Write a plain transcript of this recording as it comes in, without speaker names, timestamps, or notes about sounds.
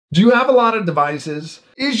Do you have a lot of devices?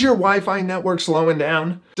 Is your Wi-Fi network slowing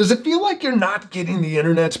down? Does it feel like you're not getting the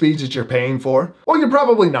internet speeds that you're paying for? Well, you're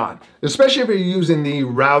probably not, especially if you're using the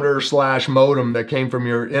router/modem that came from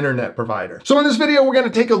your internet provider. So in this video, we're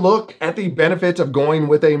going to take a look at the benefits of going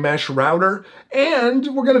with a mesh router, and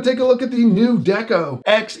we're going to take a look at the new Deco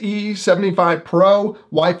XE75 Pro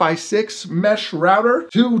Wi-Fi 6 mesh router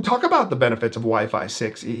to talk about the benefits of Wi-Fi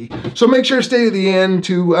 6E. So make sure to stay to the end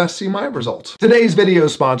to see my results. Today's video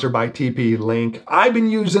is sponsored by TP-Link. I've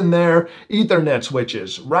been using their Ethernet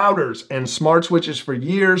switches, routers, and smart switches for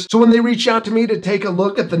years. So when they reached out to me to take a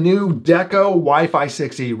look at the new Deco Wi-Fi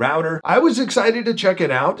 6E router, I was excited to check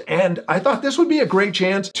it out, and I thought this would be a great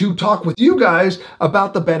chance to talk with you guys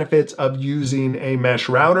about the benefits of using a mesh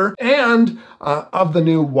router and of the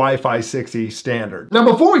new Wi-Fi 6E standard. Now,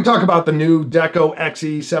 before we talk about the new Deco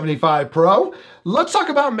XE75 Pro, let's talk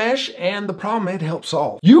about mesh and the problem it helps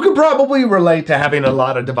solve. You can probably relate to having a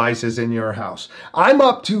lot of devices in your house. I'm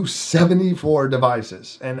up to 74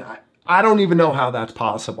 devices, and I don't even know how that's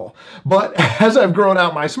possible. But as I've grown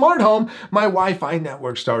out my smart home, my Wi-Fi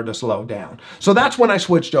network started to slow down. So that's when I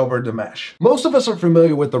switched over to mesh. Most of us are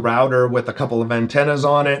familiar with the router with a couple of antennas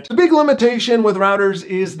on it. The big limitation with routers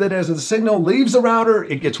is that as the signal leaves the router,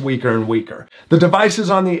 it gets weaker and weaker. The devices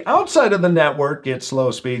on the outside of the network get slow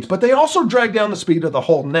speeds, but they also drag down the speed of the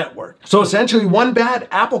whole network. So essentially, one bad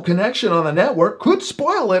Apple connection on the network could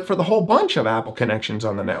spoil it for the whole bunch of Apple connections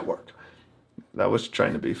on the network. That was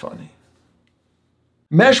trying to be funny.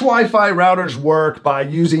 Mesh Wi-Fi routers work by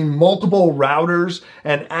using multiple routers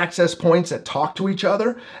and access points that talk to each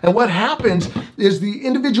other. And what happens is the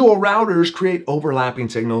individual routers create overlapping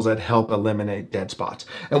signals that help eliminate dead spots.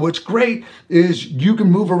 And what's great is you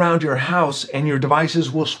can move around your house and your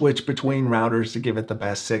devices will switch between routers to give it the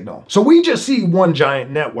best signal. So we just see one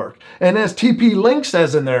giant network. And as TP-Link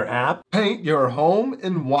says in their app, paint your home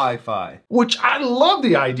in Wi-Fi, which I love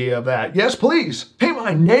the idea of that. Yes, please, paint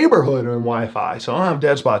my neighborhood in Wi-Fi so I don't have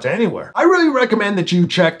dead spots anywhere. I really recommend that you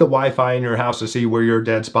check the Wi-Fi in your house to see where your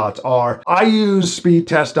dead spots are. I use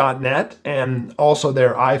speedtest.net and also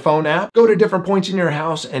their iPhone app. Go to different points in your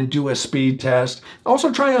house and do a speed test.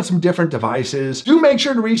 Also try on some different devices. Do make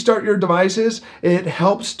sure to restart your devices. It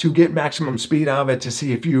helps to get maximum speed out of it to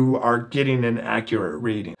see if you are getting an accurate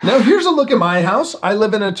reading. Now here's a look at my house. I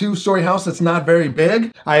live in a 2-story house that's not very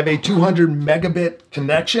big. I have a 200 megabit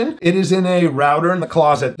connection. It is in a router in the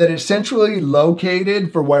closet that is centrally located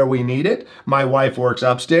for where we need it. My wife works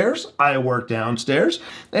upstairs, I work downstairs,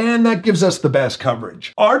 and that gives us the best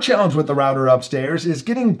coverage. Our challenge with the router upstairs is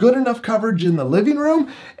getting good enough coverage in the living room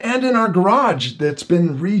and in our garage that's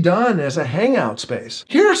been redone as a hangout space.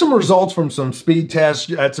 Here are some results from some speed tests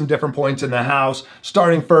at some different points in the house,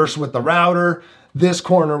 starting first with the router, this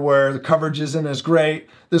corner where the coverage isn't as great,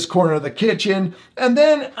 this corner of the kitchen, and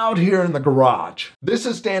then out here in the garage. This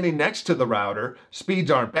is standing next to the router. Speeds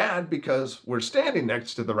aren't bad because we're standing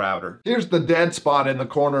next to the router. Here's the dead spot in the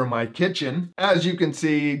corner of my kitchen. As you can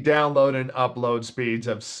see, download and upload speeds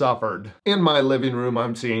have suffered. In my living room,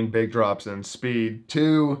 I'm seeing big drops in speed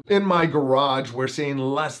too. In my garage, we're seeing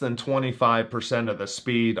less than 25% of the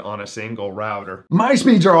speed on a single router. My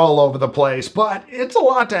speeds are all over the place, but it's a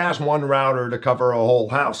lot to ask one router to cover a whole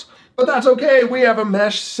house. But that's okay, we have a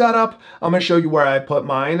mesh setup. I'm gonna show you where I put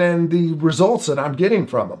mine and the results that I'm getting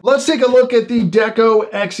from them. Let's take a look at the Deco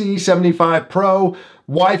XE75 Pro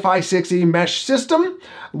Wi-Fi 6E mesh system.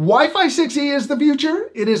 Wi-Fi 6E is the future.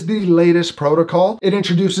 It is the latest protocol. It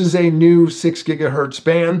introduces a new 6 gigahertz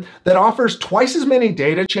band that offers twice as many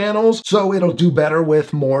data channels, so it'll do better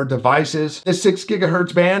with more devices. The 6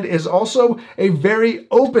 gigahertz band is also a very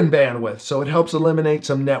open bandwidth, so it helps eliminate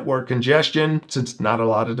some network congestion since not a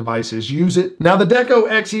lot of devices use it. Now, the Deco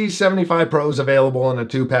XE75 Pro is available in a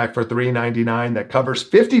 2-pack for $399 that covers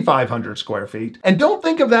 5,500 square feet. And don't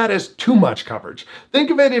think of that as too much coverage. Think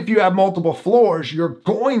of it, if you have multiple floors, you're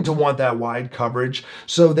going to want that wide coverage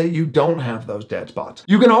so that you don't have those dead spots.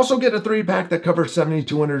 You can also get a 3-pack that covers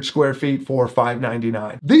 7,200 square feet for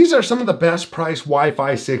 $599. These are some of the best priced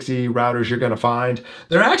Wi-Fi 6E routers you're going to find.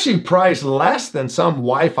 They're actually priced less than some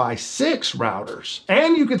Wi-Fi 6 routers.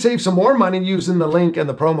 And you can save some more money using the link and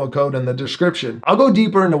the promo code in the description. I'll go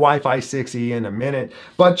deeper into Wi-Fi 6E in a minute,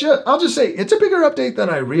 but I'll just say it's a bigger update than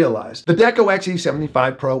I realized. The Deco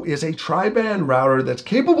XE75 Pro is a tri-band router that's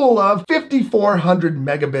capable of 5,400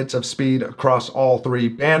 megabits of speed across all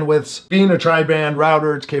 3 bandwidths. Being a tri-band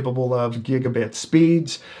router, it's capable of gigabit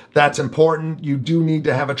speeds. That's important. You do need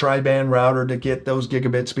to have a tri-band router to get those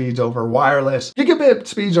gigabit speeds over wireless. Gigabit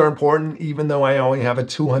speeds are important even though I only have a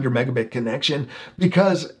 200 megabit connection,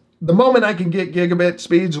 because The moment I can get gigabit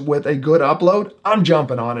speeds with a good upload, I'm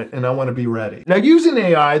jumping on it and I want to be ready. Now, using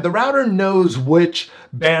AI, the router knows which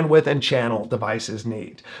bandwidth and channel devices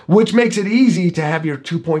need, which makes it easy to have your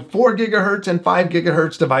 2.4 gigahertz and 5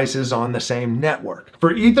 gigahertz devices on the same network.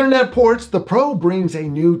 For Ethernet ports, the Pro brings a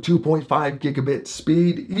new 2.5 gigabit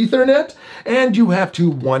speed Ethernet, and you have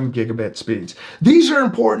two 1 gigabit speeds. These are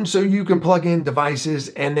important so you can plug in devices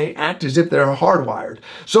and they act as if they're hardwired.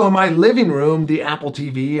 So in my living room, the Apple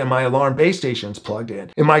TV and my alarm base station's plugged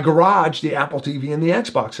in. In my garage, the Apple TV and the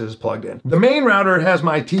Xbox is plugged in. The main router has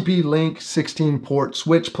my TP-Link 16-port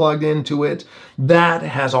switch plugged into it. That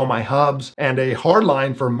has all my hubs and a hard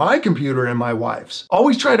line for my computer and my wife's.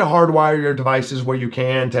 Always try to hardwire your devices where you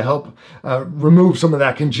can to help remove some of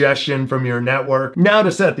that congestion from your network. Now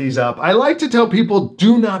to set these up, I like to tell people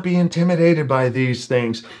do not be intimidated by these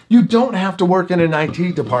things. You don't have to work in an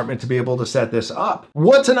IT department to be able to set this up.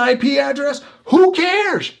 What's an IP address? Who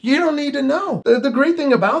cares? You don't need to know. The great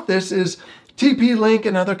thing about this is TP-Link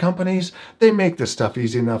and other companies, they make this stuff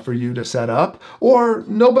easy enough for you to set up, or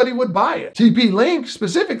nobody would buy it. TP-Link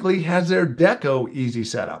specifically has their Deco Easy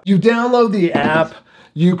setup. You download the app,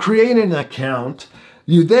 you create an account,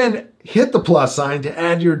 you then hit the plus sign to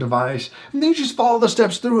add your device, and then you just follow the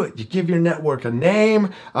steps through it. You give your network a name,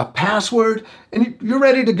 a password, and you're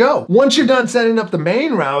ready to go. Once you're done setting up the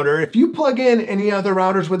main router, if you plug in any other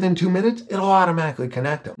routers within 2 minutes, it'll automatically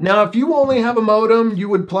connect them. Now, if you only have a modem, you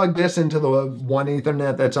would plug this into the one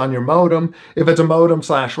Ethernet that's on your modem. If it's a modem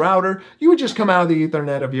 / router, you would just come out of the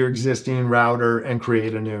Ethernet of your existing router and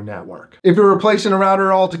create a new network. If you're replacing a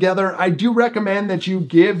router altogether, I do recommend that you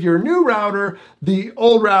give your new router the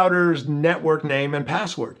old router's network name and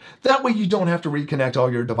password. That way you don't have to reconnect all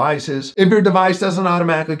your devices. If your device doesn't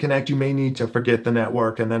automatically connect, you may need to forget the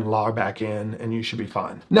network and then log back in and you should be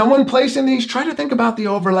fine. Now, when placing these, try to think about the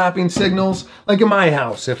overlapping signals. Like in my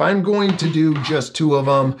house, if I'm going to do just 2 of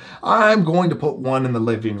them, I'm going to put one in the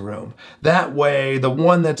living room. That way, the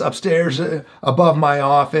one that's upstairs above my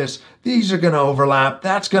office, these are going to overlap.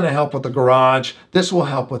 That's going to help with the garage. This will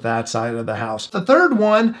help with that side of the house. The third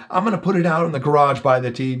one, I'm going to put it out in the garage by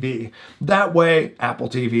the TV. That way, Apple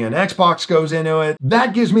TV and Xbox goes into it.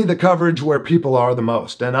 That gives me the coverage where people are the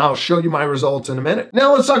most, and I'll show you my results in a minute.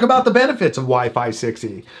 Now let's talk about the benefits of Wi-Fi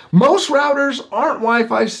 6E. Most routers aren't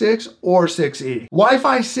Wi-Fi 6 or 6E.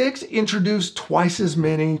 Wi-Fi 6 introduced twice as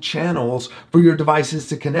many channels for your devices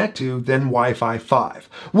to connect to than Wi-Fi 5,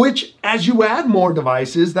 which as you add more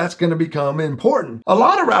devices, that's going to become important. A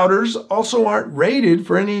lot of routers also aren't rated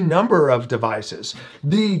for any number of devices.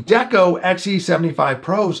 The Deco XE75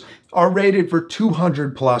 Pros are rated for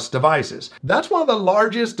 200 plus devices. That's one of the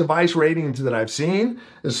largest device ratings that I've seen,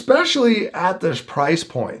 especially at this price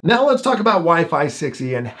point. Now let's talk about Wi-Fi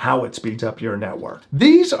 6E and how it speeds up your network.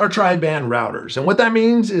 These are tri-band routers, and what that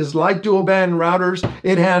means is, like dual band routers,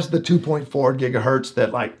 it has the 2.4 gigahertz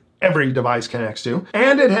that like every device connects to,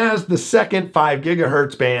 and it has the second 5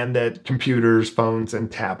 gigahertz band that computers, phones,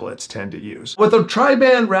 and tablets tend to use. With a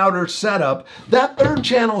tri-band router setup, that third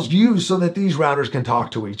channel is used so that these routers can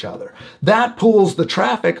talk to each other. That pulls the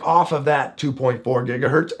traffic off of that 2.4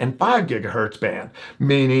 gigahertz and 5 gigahertz band,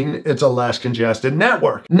 meaning it's a less congested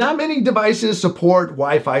network. Not many devices support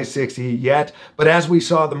Wi-Fi 6E yet, but as we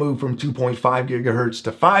saw the move from 2.5 gigahertz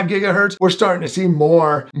to 5 gigahertz, we're starting to see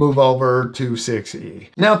more move over to 6E.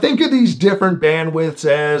 Now think of these different bandwidths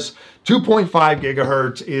as 2.5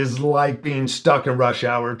 gigahertz is like being stuck in rush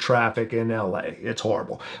hour traffic in LA. It's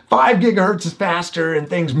horrible. 5 gigahertz is faster and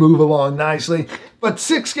things move along nicely, but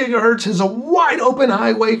 6 gigahertz is a wide open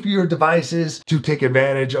highway for your devices to take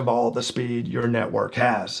advantage of all the speed your network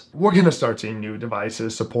has. We're going to start seeing new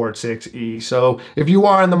devices support 6E, so if you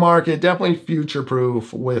are in the market, definitely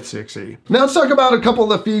future-proof with 6E. Now let's talk about a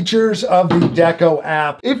couple of the features of the Deco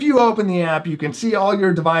app. If you open the app, you can see all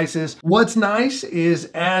your devices. What's nice is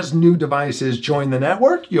as new devices join the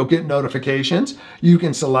network, you'll get notifications. You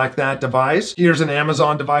can select that device. Here's an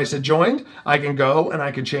Amazon device that joined. I can go and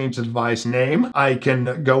I can change the device name. I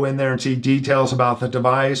can go in there and see details about the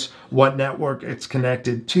device, what network it's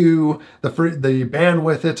connected to, the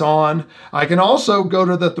bandwidth it's on. I can also go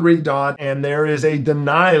to the 3 dot and there is a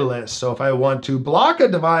deny list. So if I want to block a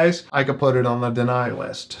device, I could put it on the deny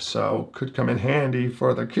list. So could come in handy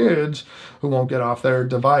for the kids who won't get off their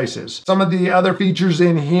devices. Some of the other features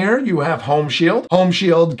in here, you have Home Shield. Home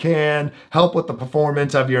Shield can help with the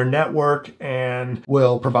performance of your network and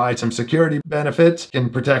will provide some security benefits, can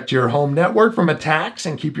protect your home network from attacks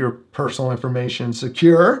and keep your personal information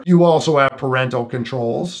secure. You also have parental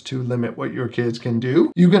controls to limit what your kids can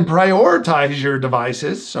do. You can prioritize your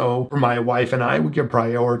devices. So for my wife and I, we can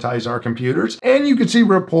prioritize our computers, and you can see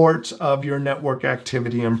reports of your network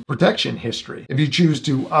activity and protection history. If you choose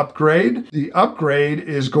to upgrade, the upgrade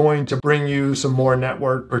is going to bring you some more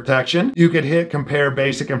network protection. You could hit compare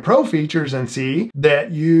basic and pro features and see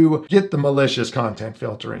that you get the malicious content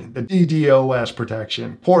filtering, the DDoS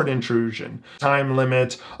protection, port intrusion, time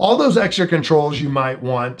limits, all those extra controls you might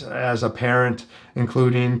want as a parent,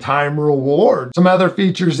 including time reward. Some other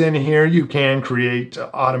features in here, you can create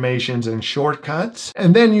automations and shortcuts.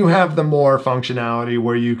 And then you have the more functionality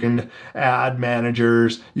where you can add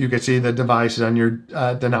managers. You can see the devices on your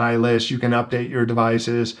deny list. You can update your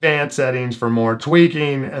devices, advanced settings for more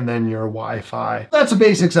tweaking, and then your Wi-Fi. That's the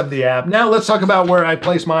basics of the app. Now let's talk about where I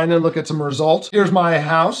place mine and look at some results. Here's my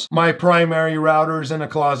house. My primary router is in a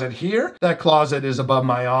closet here. That closet is above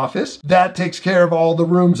my office. That takes care of all the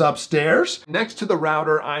rooms upstairs. Next to the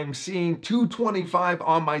router, I'm seeing 225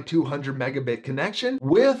 on my 200 megabit connection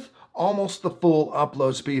with almost the full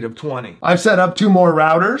upload speed of 20. I've set up 2 more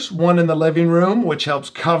routers, one in the living room, which helps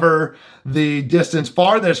cover the distance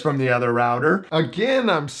farthest from the other router. Again,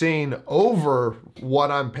 I'm seeing over what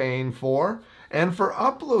I'm paying for. And for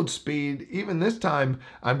upload speed, even this time,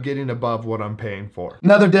 I'm getting above what I'm paying for.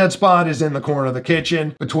 Another dead spot is in the corner of the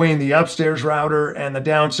kitchen. Between the upstairs router and the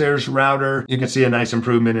downstairs router, you can see a nice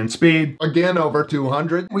improvement in speed. Again, over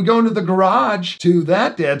 200. We go into the garage to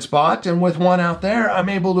that dead spot, and with one out there, I'm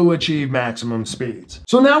able to achieve maximum speeds.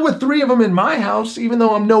 So now with 3 of them in my house, even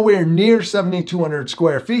though I'm nowhere near 7,200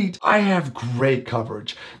 square feet, I have great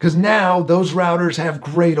coverage, because now those routers have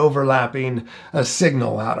great overlapping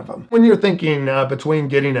signal out of them. When you're thinking between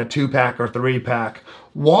getting a 2-pack or 3-pack,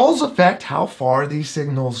 walls affect how far these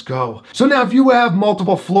signals go. So now if you have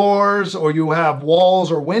multiple floors or you have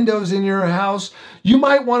walls or windows in your house, you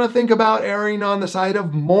might want to think about erring on the side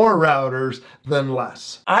of more routers than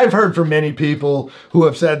less. I've heard from many people who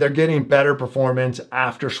have said they're getting better performance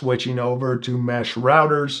after switching over to mesh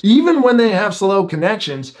routers. Even when they have slow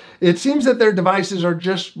connections, it seems that their devices are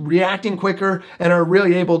just reacting quicker and are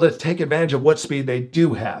really able to take advantage of what speed they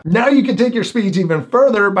do have. Now you can take your speeds even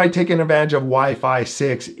further by taking advantage of Wi-Fi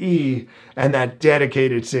 6E and that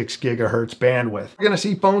dedicated 6 gigahertz bandwidth. We're gonna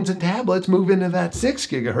see phones and tablets move into that 6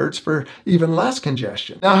 gigahertz for even less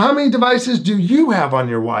congestion. Now, how many devices do you have on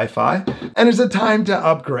your Wi-Fi? And is it time to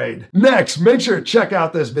upgrade? Next, make sure to check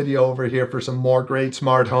out this video over here for some more great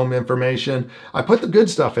smart home information. I put the good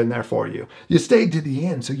stuff in there for you. You stayed to the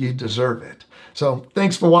end, so you deserve it. So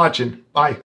thanks for watching. Bye.